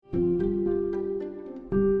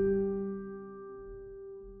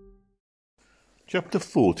Chapter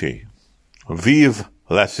 40. Vive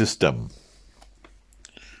la Système.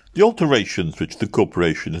 The alterations which the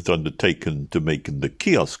corporation has undertaken to make in the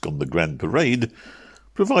kiosk on the Grand Parade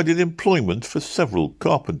provided employment for several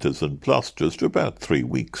carpenters and plasterers for about 3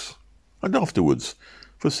 weeks, and afterwards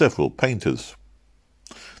for several painters.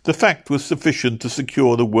 The fact was sufficient to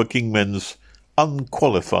secure the working men's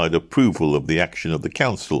unqualified approval of the action of the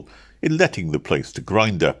council in letting the place to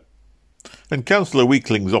Grinder, and Councillor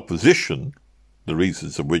Weakling's opposition, the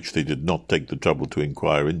reasons of which they did not take the trouble to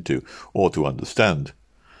inquire into or to understand,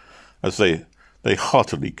 as they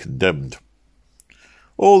heartily condemned.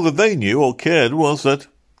 All that they knew or cared was that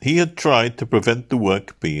he had tried to prevent the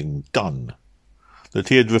work being done, that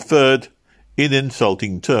he had referred in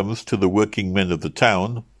insulting terms to the working men of the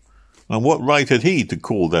town, and what right had he to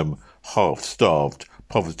call them half-starved,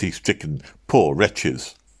 poverty-stricken, poor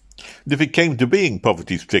wretches? And if it came to being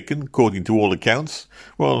poverty-stricken, according to all accounts,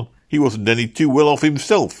 well, he wasn't any too well off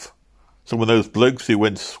himself. Some of those blokes who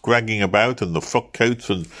went scragging about in the frock coats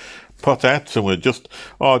and pot hats and were just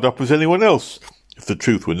hard up as anyone else, if the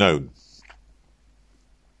truth were known.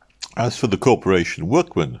 As for the corporation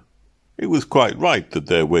workmen, it was quite right that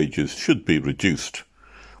their wages should be reduced.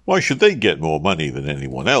 Why should they get more money than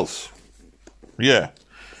anyone else? Yeah,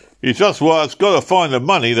 it's us what's got to find the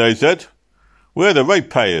money, they said. We're the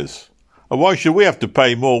ratepayers, and why should we have to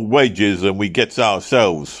pay more wages than we get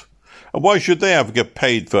ourselves? And why should they have to get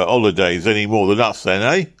paid for holidays any more than us then,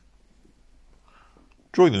 eh?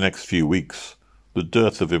 During the next few weeks, the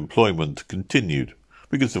dearth of employment continued,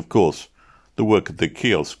 because, of course, the work at the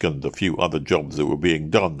kiosk and the few other jobs that were being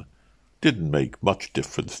done didn't make much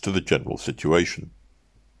difference to the general situation.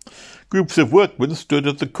 Groups of workmen stood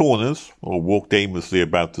at the corners or walked aimlessly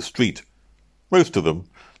about the street. Most of them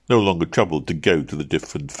no longer troubled to go to the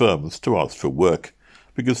different firms to ask for work,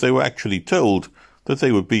 because they were actually told that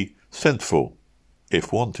they would be sent for,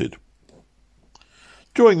 if wanted.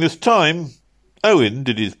 During this time, Owen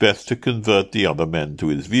did his best to convert the other men to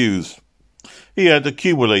his views. He had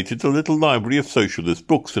accumulated a little library of socialist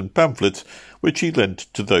books and pamphlets which he lent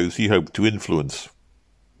to those he hoped to influence.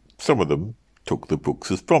 Some of them took the books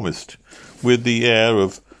as promised, with the air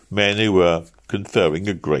of men who were conferring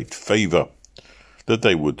a great favour, that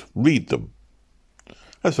they would read them.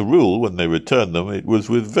 As a rule, when they returned them, it was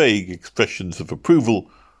with vague expressions of approval,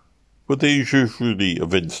 but they usually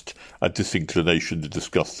evinced a disinclination to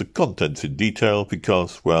discuss the contents in detail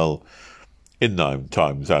because, well, in 9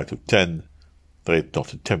 times out of 10, they had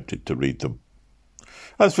not attempted to read them.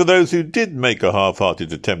 As for those who did make a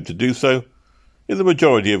half-hearted attempt to do so, in the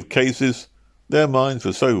majority of cases, their minds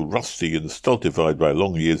were so rusty and stultified by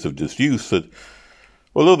long years of disuse that,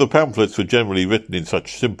 although the pamphlets were generally written in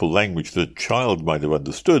such simple language that a child might have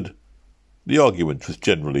understood, the argument was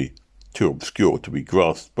generally too obscure to be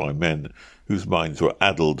grasped by men whose minds were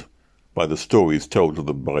addled by the stories told to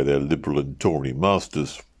them by their Liberal and Tory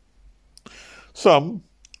masters. Some,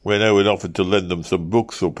 when Owen offered to lend them some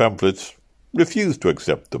books or pamphlets, refused to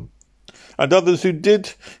accept them, and others who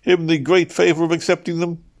did him the great favour of accepting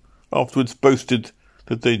them afterwards boasted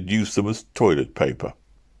that they'd used them as toilet paper.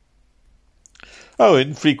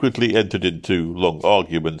 Owen frequently entered into long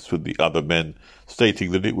arguments with the other men,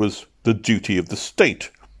 stating that it was the duty of the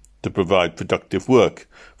state to provide productive work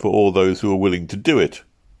for all those who were willing to do it.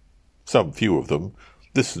 Some few of them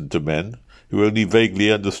listened to men who only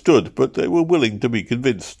vaguely understood, but they were willing to be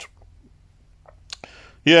convinced.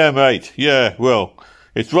 "Yeah, mate, yeah, well,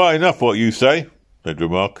 it's right enough what you say," they'd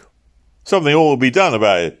remark. "Something ought to be done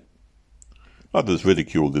about it." Others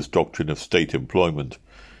ridiculed this doctrine of state employment.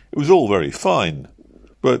 It was all very fine,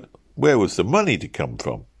 but where was the money to come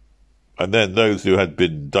from? And then those who had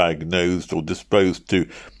been diagnosed or disposed to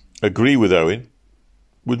agree with Owen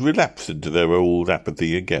would relapse into their old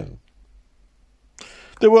apathy again.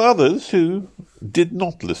 There were others who did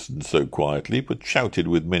not listen so quietly, but shouted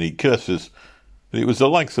with many curses that it was the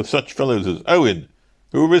likes of such fellows as Owen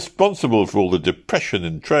who were responsible for all the depression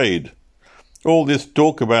in trade. All this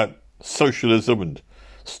talk about socialism and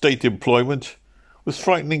state employment was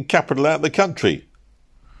frightening capital out of the country.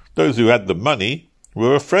 Those who had the money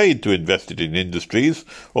were afraid to invest it in industries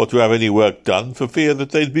or to have any work done for fear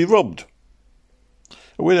that they'd be robbed.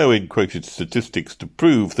 When Owen quoted statistics to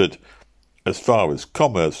prove that, as far as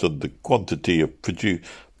commerce and the quantity of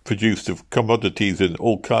produced of commodities in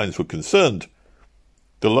all kinds were concerned,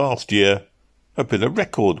 the last year had been a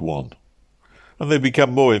record one, and they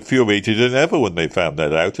became more infuriated than ever when they found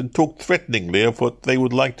that out, and talked threateningly of what they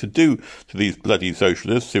would like to do to these bloody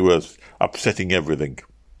socialists who were upsetting everything.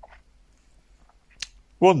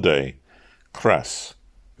 One day, Crass,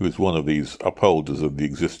 who was one of these upholders of the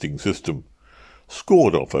existing system,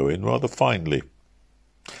 scored off Owen rather finely,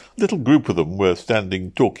 A little group of them were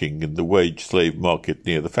standing talking in the wage-slave market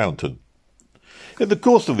near the fountain. In the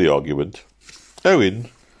course of the argument, Owen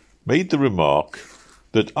made the remark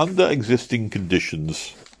that under existing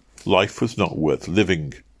conditions, life was not worth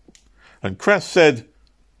living. And Crass said,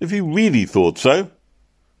 if he really thought so,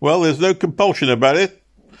 well, there's no compulsion about it.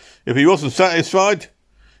 If he wasn't satisfied,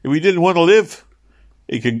 if he didn't want to live,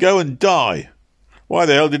 he could go and die. Why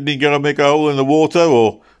the hell didn't he go and make a hole in the water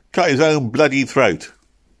or cut his own bloody throat?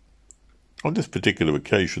 On this particular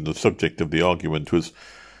occasion, the subject of the argument was,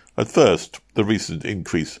 at first, the recent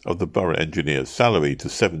increase of the borough engineer's salary to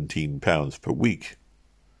 £17 per week.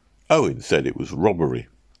 Owen said it was robbery,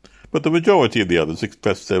 but the majority of the others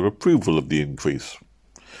expressed their approval of the increase.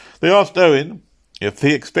 They asked Owen if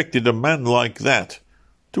he expected a man like that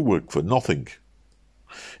to work for nothing.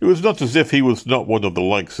 It was not as if he was not one of the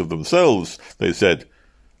likes of themselves, they said,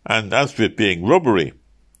 and as for it being robbery,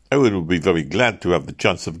 Owen would be very glad to have the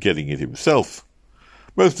chance of getting it himself.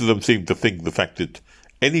 Most of them seemed to think the fact that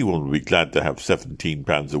anyone would be glad to have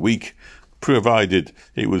 £17 a week, provided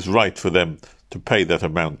it was right for them to pay that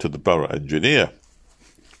amount to the borough engineer.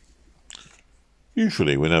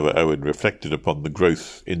 Usually, whenever Owen reflected upon the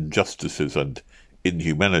gross injustices and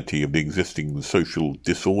inhumanity of the existing social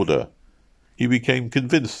disorder, he became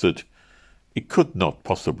convinced that it could not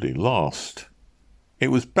possibly last. It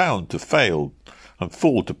was bound to fail and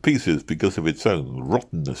fall to pieces because of its own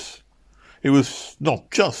rottenness. It was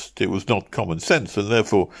not just, it was not common sense, and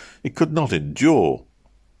therefore it could not endure.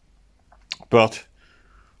 But,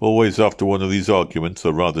 always after one of these arguments,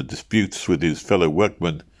 or rather disputes with his fellow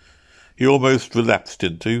workmen, he almost relapsed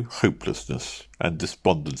into hopelessness and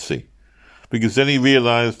despondency, because then he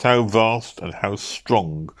realized how vast and how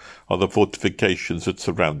strong are the fortifications that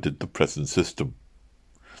surrounded the present system.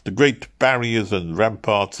 The great barriers and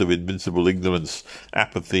ramparts of invincible ignorance,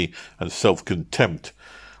 apathy, and self-contempt,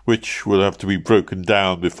 which will have to be broken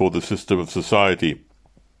down before the system of society,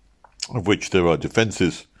 of which there are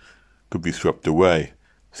defences, could be swept away,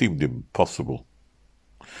 seemed impossible.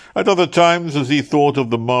 At other times, as he thought of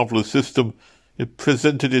the marvellous system, it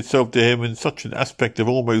presented itself to him in such an aspect of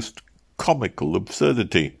almost comical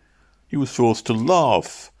absurdity. He was forced to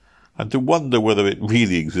laugh, and to wonder whether it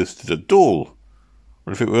really existed at all,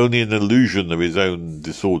 or if it were only an illusion of his own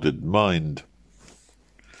disordered mind.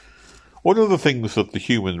 One of the things that the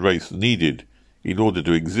human race needed in order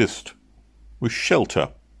to exist was shelter,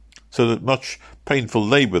 so that much painful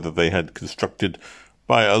labour that they had constructed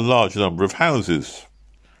by a large number of houses.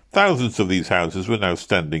 Thousands of these houses were now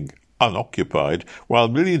standing unoccupied, while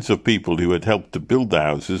millions of people who had helped to build the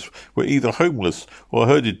houses were either homeless or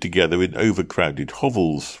herded together in overcrowded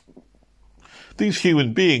hovels. These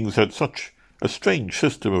human beings had such a strange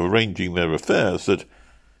system of arranging their affairs that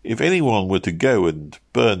if anyone were to go and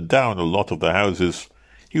burn down a lot of the houses,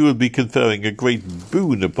 he would be conferring a great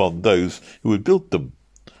boon upon those who had built them,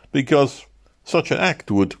 because such an act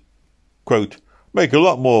would, quote, make a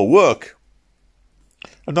lot more work.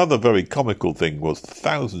 Another very comical thing was that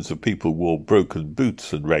thousands of people wore broken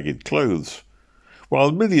boots and ragged clothes,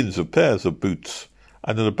 while millions of pairs of boots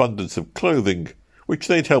and an abundance of clothing, which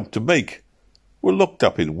they'd helped to make, were locked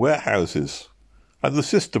up in warehouses, and the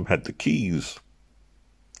system had the keys.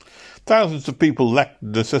 Thousands of people lacked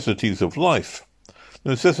the necessities of life. The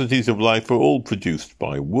necessities of life were all produced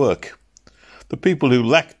by work. The people who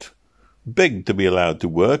lacked begged to be allowed to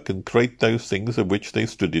work and create those things of which they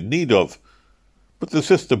stood in need of, but the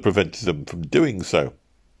system prevented them from doing so.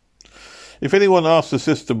 If anyone asked the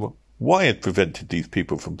system why it prevented these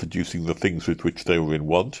people from producing the things with which they were in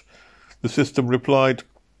want, the system replied,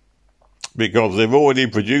 because they've already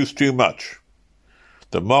produced too much.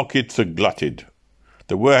 The markets are glutted.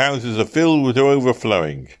 The warehouses are filled to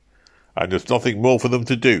overflowing, and there's nothing more for them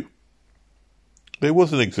to do. There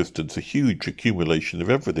was in existence a huge accumulation of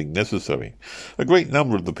everything necessary. A great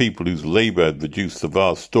number of the people whose labour had reduced the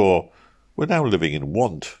vast store were now living in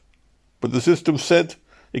want. But the system said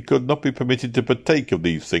it could not be permitted to partake of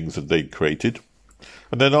these things that they'd created.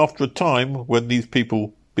 And then after a time, when these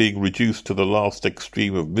people, being reduced to the last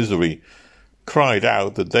extreme of misery, cried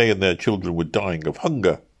out that they and their children were dying of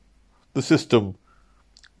hunger, the system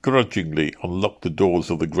grudgingly unlocked the doors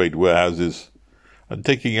of the great warehouses, and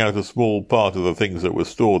taking out a small part of the things that were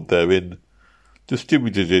stored therein,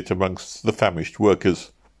 distributed it amongst the famished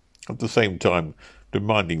workers, at the same time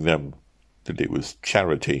reminding them that it was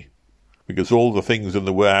charity, because all the things in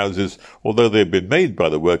the warehouses, although they had been made by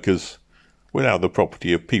the workers, were now the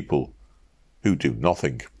property of people who do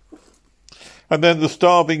nothing. And then the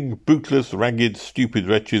starving, bootless, ragged, stupid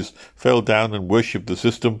wretches fell down and worshipped the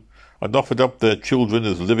system, and offered up their children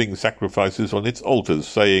as living sacrifices on its altars,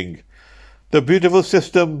 saying, The beautiful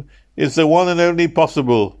system is the one and only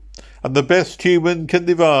possible, and the best human can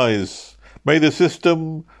devise. May the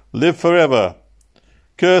system live forever.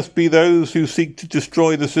 Cursed be those who seek to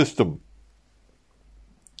destroy the system.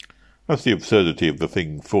 As the absurdity of the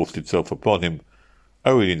thing forced itself upon him,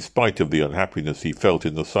 Owen, in spite of the unhappiness he felt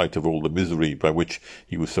in the sight of all the misery by which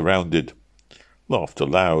he was surrounded, laughed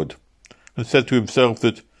aloud, and said to himself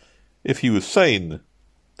that, if he was sane,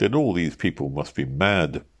 then all these people must be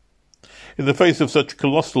mad. In the face of such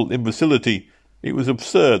colossal imbecility, it was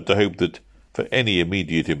absurd to hope that, for any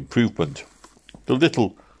immediate improvement, the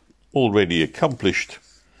little already accomplished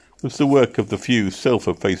was the work of the few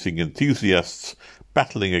self-effacing enthusiasts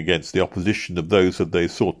battling against the opposition of those that they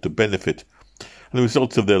sought to benefit, and the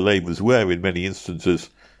results of their labours were, in many instances,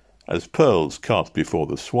 as pearls cast before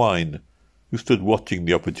the swine, who stood watching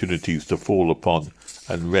the opportunities to fall upon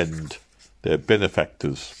and rend their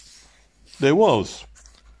benefactors. There was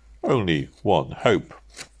only one hope.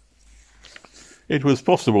 It was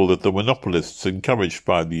possible that the monopolists, encouraged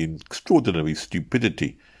by the extraordinary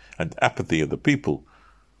stupidity and apathy of the people,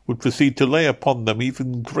 would proceed to lay upon them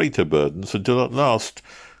even greater burdens until at last,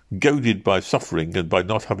 goaded by suffering and by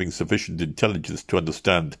not having sufficient intelligence to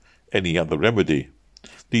understand any other remedy,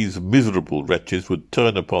 these miserable wretches would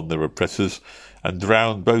turn upon their oppressors and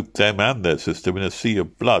drown both them and their system in a sea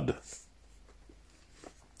of blood.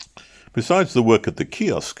 Besides the work at the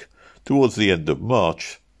kiosk, towards the end of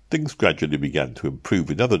March, things gradually began to improve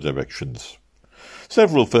in other directions.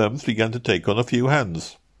 Several firms began to take on a few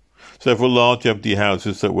hands. Several large empty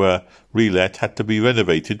houses that were re-let had to be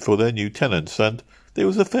renovated for their new tenants, and there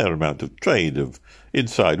was a fair amount of trade, of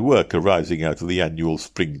inside work arising out of the annual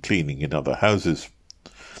spring cleaning in other houses.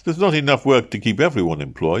 There's not enough work to keep everyone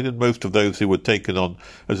employed, and most of those who were taken on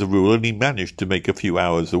as a rule only managed to make a few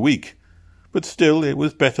hours a week. But still it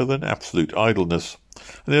was better than absolute idleness,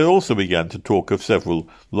 and they also began to talk of several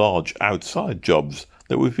large outside jobs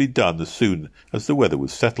that would be done as soon as the weather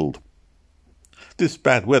was settled. This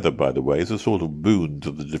bad weather, by the way, is a sort of boon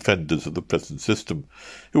to the defenders of the present system,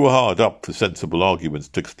 who were hard up for sensible arguments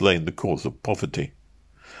to explain the cause of poverty.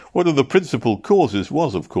 One of the principal causes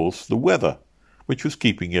was, of course, the weather, which was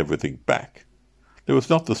keeping everything back. There was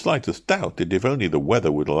not the slightest doubt that if only the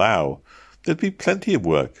weather would allow, there'd be plenty of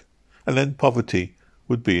work, and then poverty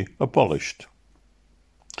would be abolished.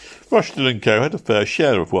 Rushton & Co. had a fair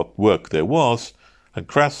share of what work there was, and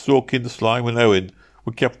Crass, Sawkins, Slime and Owen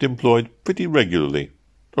were kept employed pretty regularly,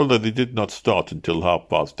 although they did not start until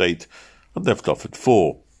 8:30 and left off at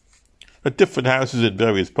 4. At different houses in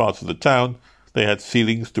various parts of the town, they had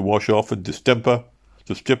ceilings to wash off and distemper,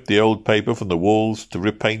 to strip the old paper from the walls, to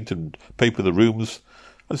repaint and paper the rooms,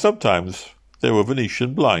 and sometimes there were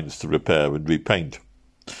Venetian blinds to repair and repaint.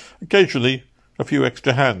 Occasionally, a few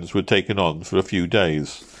extra hands were taken on for a few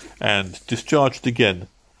days, and discharged again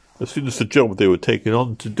as soon as the job they were taken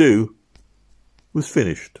on to do was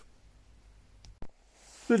finished.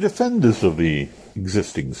 The defenders of the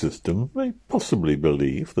existing system may possibly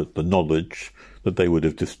believe that the knowledge that they would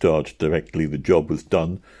have discharged directly the job was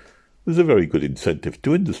done was a very good incentive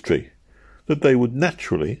to industry, that they would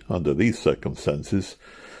naturally, under these circumstances,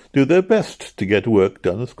 do their best to get work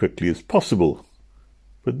done as quickly as possible.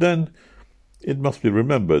 But then it must be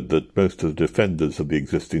remembered that most of the defenders of the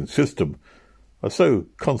existing system are so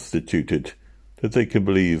constituted that they can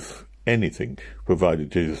believe anything,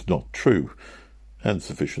 provided it is not true and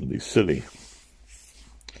sufficiently silly.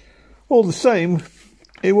 All the same,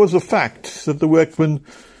 it was a fact that the workmen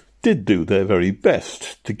did do their very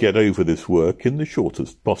best to get over this work in the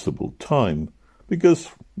shortest possible time, because,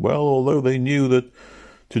 well, although they knew that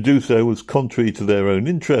to do so was contrary to their own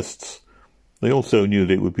interests, they also knew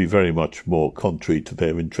that it would be very much more contrary to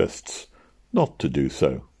their interests not to do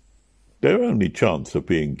so. Their only chance of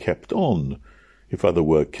being kept on, if other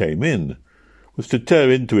work came in, was to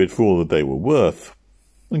tear into it for all that they were worth,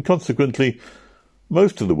 and consequently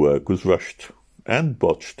most of the work was rushed and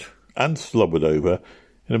botched and slobbered over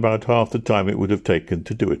in about half the time it would have taken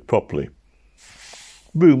to do it properly.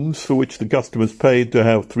 Rooms for which the customers paid to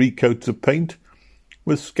have 3 coats of paint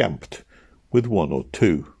were scamped with 1 or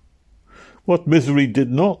 2. What Misery did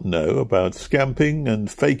not know about scamping and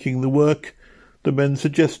faking the work, the men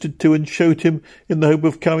suggested to and showed him in the hope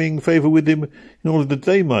of currying favour with him in order that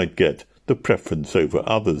they might get the preference over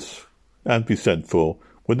others, and be sent for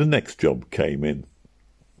when the next job came in.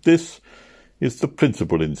 This is the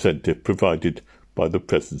principal incentive provided by the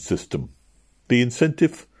present system, the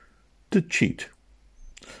incentive to cheat.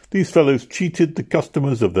 These fellows cheated the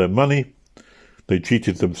customers of their money, they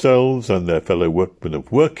cheated themselves and their fellow workmen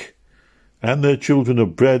of work, and their children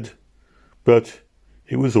of bread, but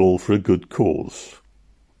it was all for a good cause.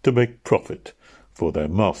 to make profit for their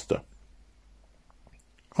master.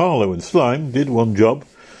 Harlow and Slime did one job,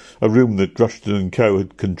 a room that Rushton & Co.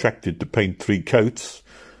 had contracted to paint 3 coats.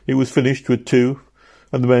 It was finished with 2,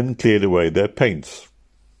 and the men cleared away their paints.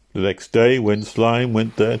 The next day, when Slime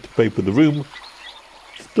went there to paper the room,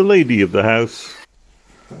 the lady of the house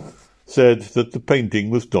said that the painting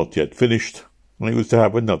was not yet finished, and it was to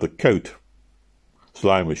have another coat.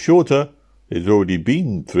 Slime assured her it had already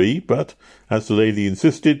been 3, but, as the lady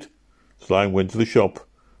insisted, Slime went to the shop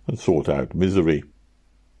and sought out Misery.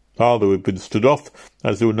 Harlow had been stood off,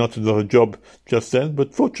 as there was not another job just then,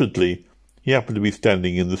 but fortunately he happened to be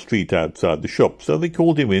standing in the street outside the shop, so they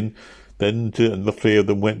called him in, and the 3 of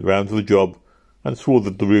them went round to the job and swore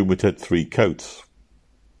that the room had 3 coats.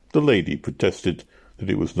 The lady protested that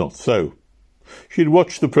it was not so. She had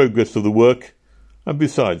watched the progress of the work, and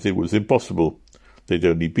besides it was impossible. They'd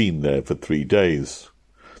only been there for 3 days.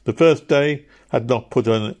 The first day had not put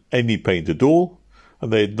on any paint at all,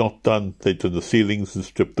 and they'd done the ceilings and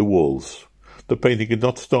stripped the walls. The painting had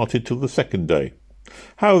not started till the second day.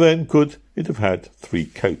 How then could it have had 3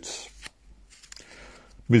 coats?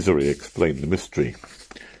 Misery explained the mystery.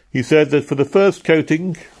 He said that for the first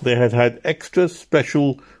coating they had had extra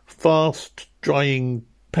special fast-drying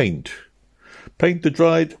paint. Paint that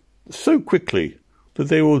dried so quickly that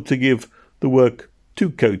they were to give the work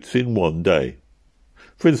 2 coats in 1 day.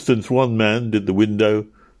 For instance, one man did the window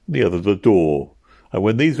and the other the door, and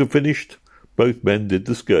when these were finished, both men did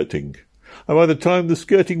the skirting. And by the time the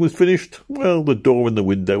skirting was finished, well, the door and the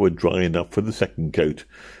window were dry enough for the second coat,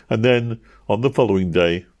 and then, on the following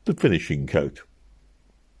day, the finishing coat.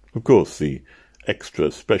 Of course, the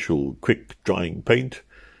extra special quick-drying paint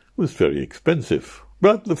was very expensive,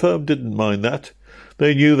 but the firm didn't mind that.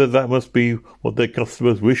 They knew that that must be what their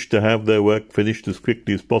customers wished, to have their work finished as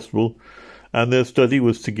quickly as possible, and their study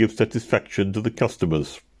was to give satisfaction to the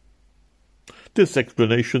customers. This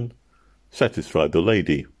explanation satisfied the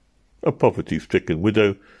lady, a poverty-stricken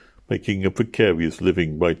widow making a precarious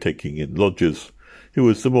living by taking in lodgers, who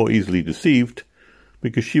was the more easily deceived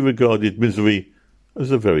because she regarded Misery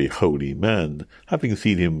as a very holy man, having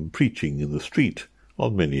seen him preaching in the street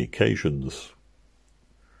on many occasions.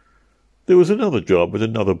 There was another job at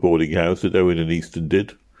another boarding house that Owen and Easton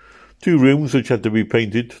did. 2 rooms which had to be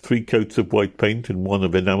painted, 3 coats of white paint and 1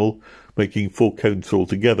 of enamel, making 4 coats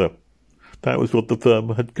altogether. That was what the firm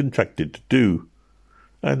had contracted to do,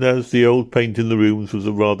 and as the old paint in the rooms was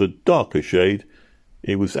a rather darker shade,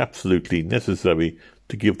 it was absolutely necessary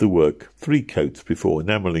to give the work 3 coats before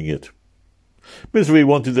enamelling it. Misery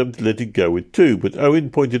wanted them to let it go with 2, but Owen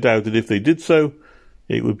pointed out that if they did so,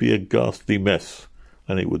 it would be a ghastly mess,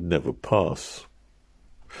 and it would never pass.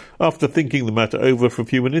 After thinking the matter over for a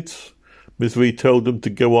few minutes, Misery told them to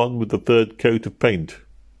go on with the 3rd coat of paint.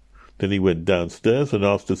 Then he went downstairs and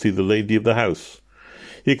asked to see the lady of the house.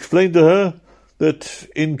 He explained to her that,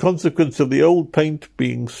 in consequence of the old paint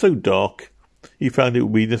being so dark, he found it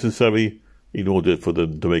would be necessary, in order for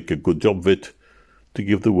them to make a good job of it, to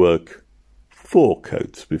give the work 4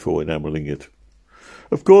 coats before enamelling it.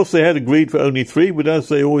 Of course, they had agreed for only 3, but as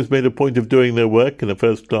they always made a point of doing their work in a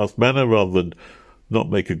first-class manner rather than not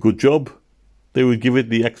make a good job, they would give it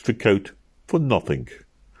the extra coat for nothing.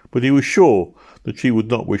 But he was sure that she would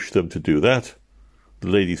not wish them to do that. The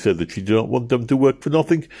lady said that she did not want them to work for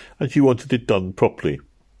nothing, and she wanted it done properly.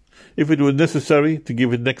 If it were necessary to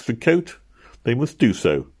give it an extra coat, they must do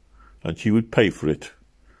so, and she would pay for it.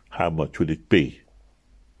 How much would it be?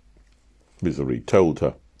 Misery told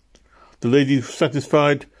her. The lady was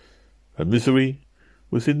satisfied, and Misery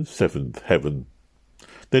was in 7th heaven.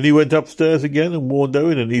 Then he went upstairs again and warned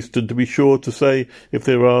Owen and Easton to be sure to say, if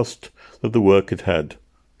they were asked, that the work had had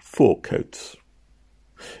 4 coats.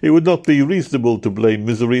 It would not be reasonable to blame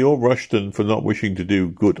Misery or Rushton for not wishing to do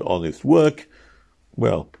good, honest work.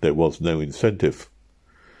 Well, there was no incentive.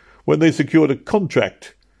 When they secured a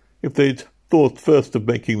contract, if they'd thought first of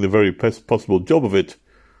making the very best possible job of it,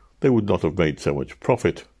 they would not have made so much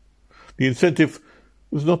profit. The incentive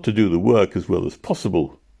was not to do the work as well as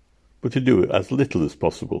possible, but to do it as little as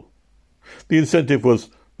possible. The incentive was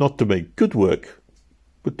not to make good work,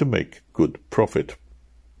 but to make good profit.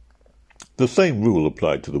 The same rule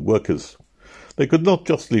applied to the workers. They could not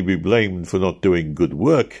justly be blamed for not doing good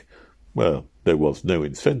work. Well, there was no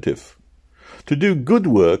incentive. To do good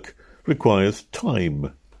work requires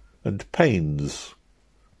time and pains.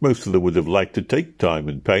 Most of them would have liked to take time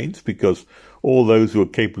and pains because all those who are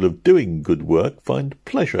capable of doing good work find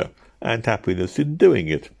pleasure and happiness in doing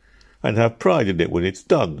it, and have pride in it when it's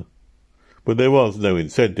done. But there was no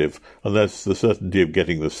incentive, unless the certainty of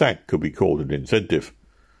getting the sack could be called an incentive,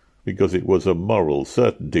 because it was a moral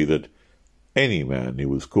certainty that Any man who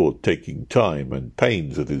was caught taking time and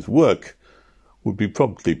pains with his work would be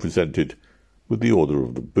promptly presented with the order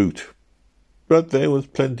of the boot. But there was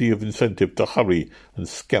plenty of incentive to hurry and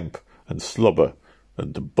scamp and slobber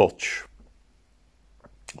and to botch.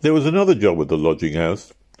 There was another job at the lodging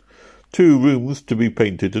house. 2 rooms to be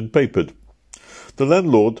painted and papered. The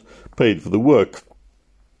landlord paid for the work,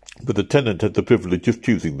 but the tenant had the privilege of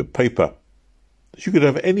choosing the paper. She could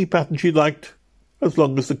have any pattern she liked, as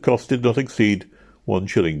long as the cost did not exceed 1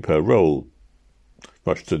 shilling per roll,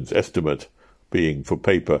 Rushton's estimate being for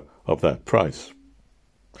paper of that price.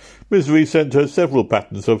 Misery sent her several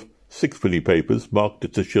patterns of 6penny papers marked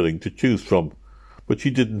at a shilling to choose from, but she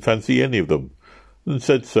didn't fancy any of them, and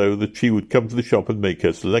said so that she would come to the shop and make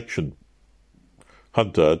her selection.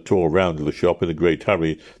 Hunter tore round the shop in a great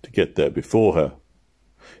hurry to get there before her.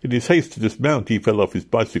 In his haste to dismount, he fell off his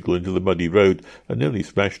bicycle into the muddy road and nearly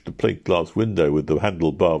smashed the plate-glass window with the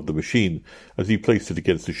handle-bar of the machine as he placed it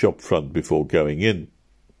against the shop front before going in.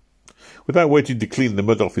 Without waiting to clean the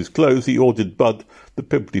mud off his clothes, he ordered Bud, the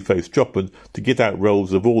pimply-faced shopman, to get out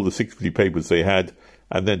rolls of all the 6penny papers they had,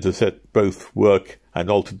 and then to set both work and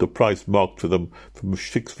altered the price marked for them from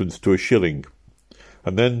 6pence to a shilling.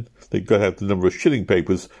 And then they got out the number of shilling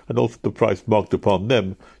papers and altered the price marked upon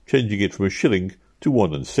them, changing it from a shilling to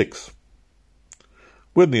 1 6.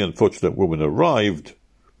 When the unfortunate woman arrived,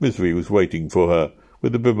 Misery was waiting for her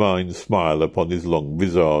with a benign smile upon his long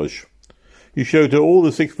visage. He showed her all the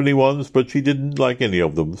 6penny ones, but she didn't like any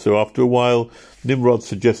of them, so after a while Nimrod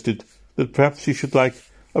suggested that perhaps she should like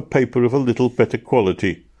a paper of a little better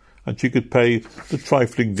quality, and she could pay the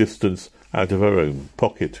trifling distance out of her own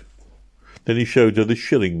pocket. Then he showed her the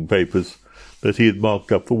shilling papers that he had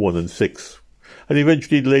marked up for 1 6, and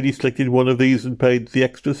eventually the lady selected one of these and paid the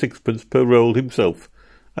extra 6pence per roll himself,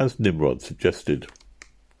 as Nimrod suggested.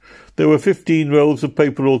 There were 15 rolls of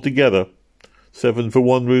paper altogether, 7 for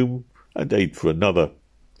one room and 8 for another.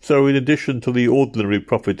 So in addition to the ordinary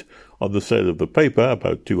profit on the sale of the paper,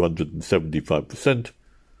 about 275%,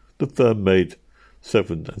 the firm made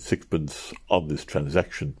 7 and 6pence on this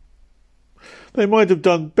transaction. They might have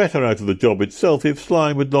done better out of the job itself if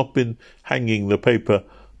Slime had not been hanging the paper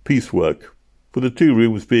piecework. For the 2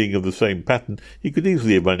 rooms being of the same pattern, he could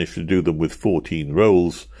easily have managed to do them with 14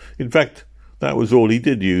 rolls. In fact, that was all he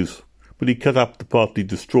did use, but he cut up the partly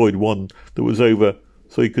destroyed one that was over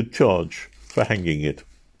so he could charge for hanging it.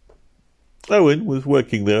 Owen was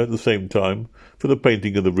working there at the same time, for the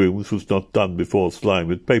painting of the rooms was not done before Slime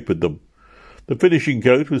had papered them. The finishing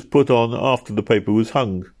coat was put on after the paper was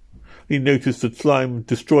hung. He noticed that Slime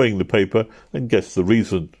destroying the paper and guessed the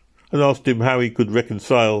reason, and asked him how he could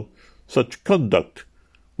reconcile such conduct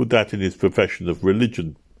with that in his profession of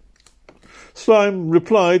religion. Slime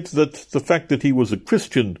replied that the fact that he was a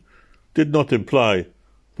Christian did not imply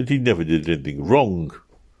that he never did anything wrong.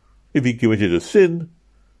 If he committed a sin,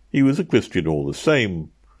 he was a Christian all the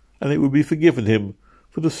same, and it would be forgiven him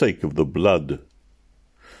for the sake of the blood.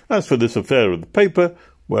 As for this affair of the paper,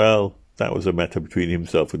 well, that was a matter between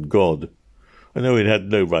himself and God, and Owen had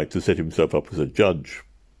no right to set himself up as a judge.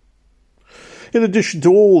 In addition to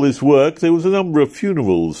all this work, there was a number of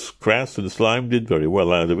funerals. Crass and Slime did very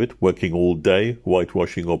well out of it, working all day,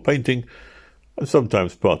 whitewashing or painting, and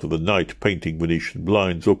sometimes part of the night painting Venetian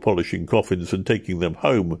blinds or polishing coffins and taking them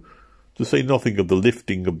home, to say nothing of the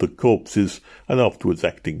lifting of the corpses and afterwards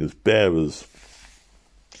acting as bearers.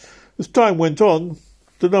 As time went on,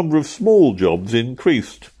 the number of small jobs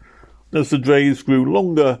increased. As the days grew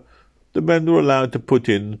longer, the men were allowed to put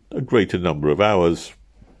in a greater number of hours.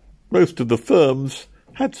 Most of the firms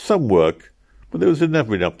had some work, but there was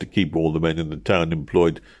never enough to keep all the men in the town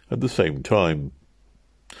employed at the same time.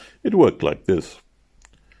 It worked like this.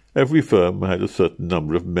 Every firm had a certain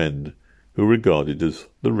number of men who were regarded as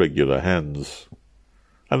the regular hands,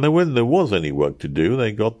 and then when there was any work to do,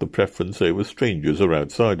 they got the preference over strangers or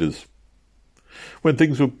outsiders. When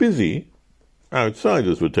things were busy,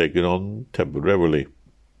 outsiders were taken on temporarily,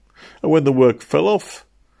 and when the work fell off,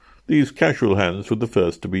 these casual hands were the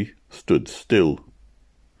first to be stood still.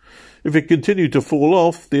 If it continued to fall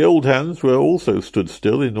off, the old hands were also stood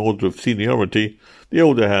still in order of seniority, the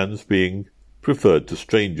older hands being preferred to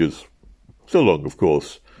strangers, so long, of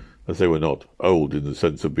course, as they were not old in the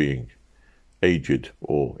sense of being aged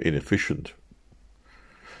or inefficient.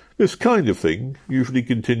 This kind of thing usually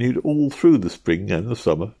continued all through the spring and the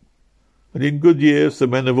summer, and in good years the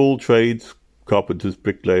men of all trades, carpenters,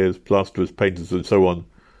 bricklayers, plasterers, painters, and so on,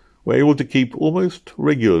 were able to keep almost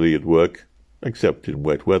regularly at work, except in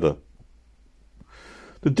wet weather.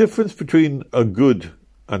 The difference between a good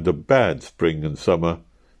and a bad spring and summer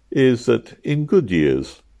is that in good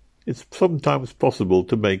years it's sometimes possible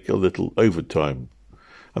to make a little overtime,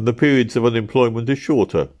 and the periods of unemployment are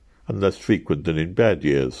shorter and less frequent than in bad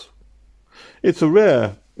years. It's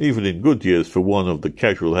rare, even in good years, for one of the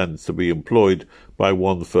casual hands to be employed by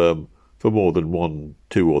one firm for more than 1,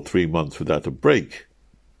 2 or 3 months without a break,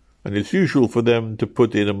 and it's usual for them to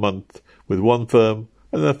put in a month with one firm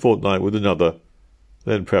and then a fortnight with another,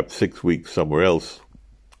 then perhaps 6 weeks somewhere else,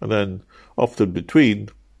 and then often between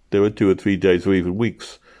there are 2 or 3 days or even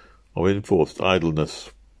weeks of enforced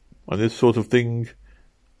idleness, and this sort of thing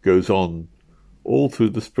goes on all through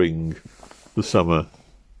the spring, the summer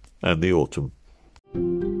and the autumn.